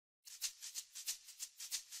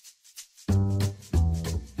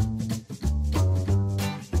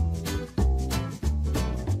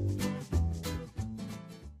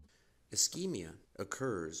Ischemia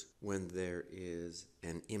occurs when there is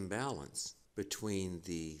an imbalance between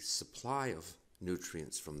the supply of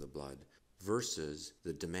nutrients from the blood versus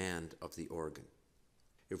the demand of the organ.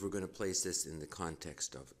 If we're going to place this in the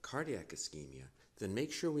context of cardiac ischemia, then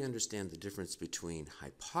make sure we understand the difference between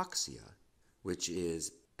hypoxia, which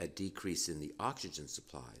is a decrease in the oxygen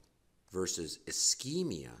supplied, versus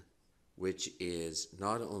ischemia, which is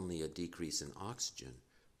not only a decrease in oxygen,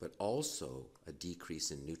 but also a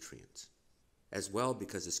decrease in nutrients. As well,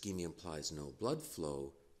 because ischemia implies no blood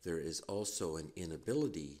flow, there is also an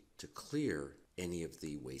inability to clear any of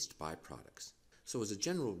the waste byproducts. So as a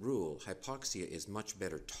general rule, hypoxia is much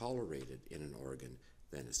better tolerated in an organ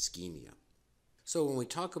than ischemia. So when we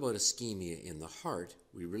talk about ischemia in the heart,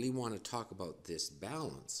 we really want to talk about this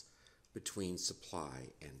balance between supply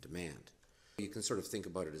and demand. You can sort of think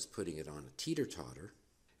about it as putting it on a teeter-totter,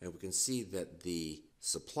 and we can see that the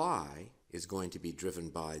supply is going to be driven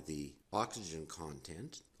by the oxygen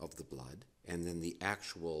content of the blood and then the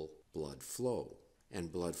actual blood flow.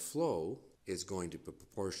 And blood flow is going to be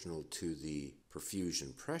proportional to the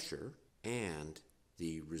perfusion pressure and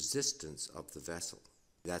the resistance of the vessel.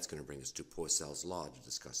 That's going to bring us to Poiseuille's law to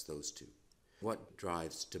discuss those two. What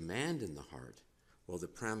drives demand in the heart? Well, the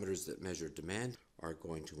parameters that measure demand are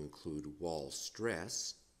going to include wall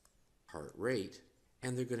stress, heart rate,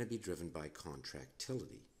 and they're going to be driven by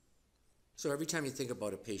contractility. So every time you think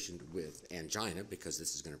about a patient with angina, because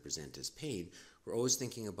this is going to present as pain, we're always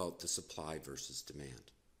thinking about the supply versus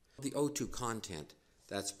demand. The O2 content,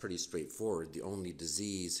 that's pretty straightforward. The only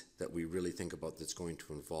disease that we really think about that's going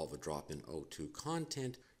to involve a drop in O2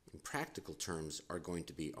 content, in practical terms, are going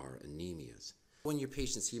to be our anemias. When your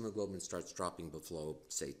patient's hemoglobin starts dropping below,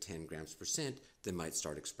 say, 10 grams per cent, they might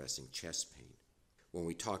start expressing chest pain. When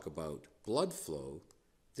we talk about blood flow,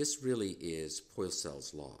 this really is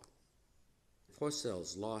Poiseuille's law.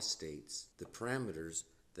 Poiseuille's law states the parameters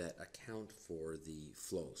that account for the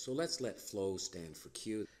flow. So let's let flow stand for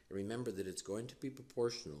Q. Remember that it's going to be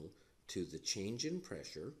proportional to the change in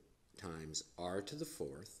pressure times R to the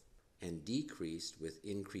fourth and decreased with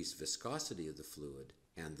increased viscosity of the fluid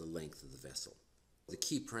and the length of the vessel. The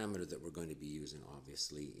key parameter that we're going to be using,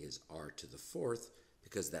 obviously, is R to the fourth,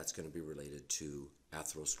 because that's going to be related to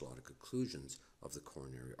atherosclerotic occlusions of the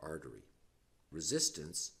coronary artery.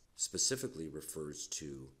 Resistance specifically refers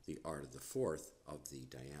to the R to the fourth of the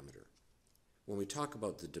diameter. When we talk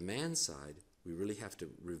about the demand side, we really have to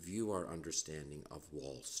review our understanding of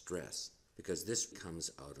wall stress, because this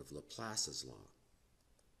comes out of Laplace's law.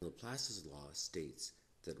 Laplace's law states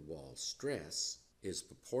that wall stress is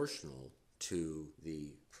proportional to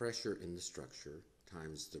the pressure in the structure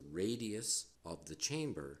times the radius of the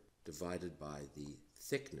chamber divided by the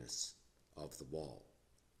thickness of the wall.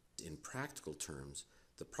 In practical terms,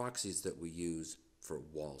 the proxies that we use for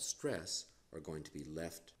wall stress are going to be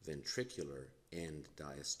left ventricular end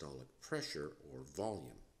diastolic pressure or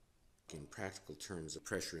volume. In practical terms, the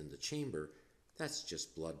pressure in the chamber, that's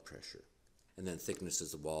just blood pressure. And then thickness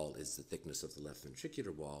of the wall is the thickness of the left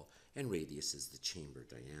ventricular wall, and radius is the chamber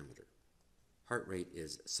diameter. Heart rate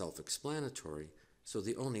is self-explanatory, so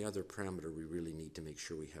the only other parameter we really need to make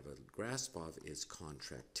sure we have a grasp of is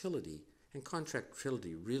contractility, and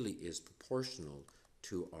contractility really is proportional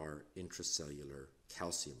to our intracellular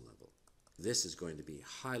calcium level. This is going to be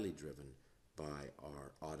highly driven by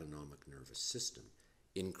our autonomic nervous system,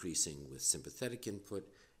 increasing with sympathetic input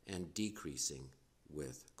and decreasing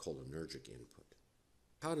with cholinergic input.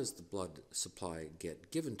 How does the blood supply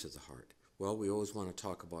get given to the heart? Well, we always want to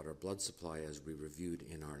talk about our blood supply, as we reviewed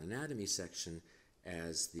in our anatomy section,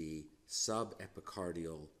 as the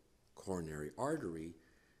subepicardial coronary artery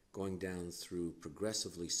going down through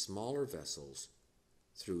progressively smaller vessels,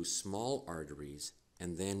 through small arteries,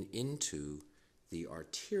 and then into the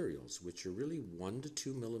arterioles, which are really 1 to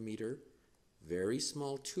 2 millimeter, very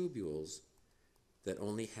small tubules that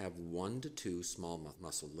only have 1 to 2 small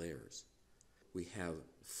muscle layers. We have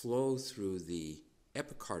flow through the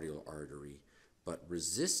epicardial artery, but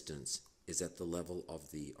resistance is at the level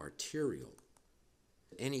of the arteriole.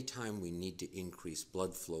 Anytime we need to increase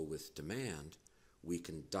blood flow with demand, we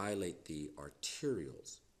can dilate the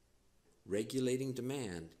arterioles. Regulating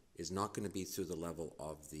demand is not going to be through the level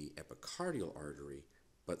of the epicardial artery,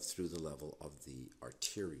 but through the level of the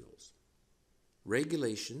arterioles.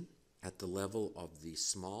 Regulation at the level of the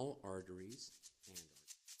small arteries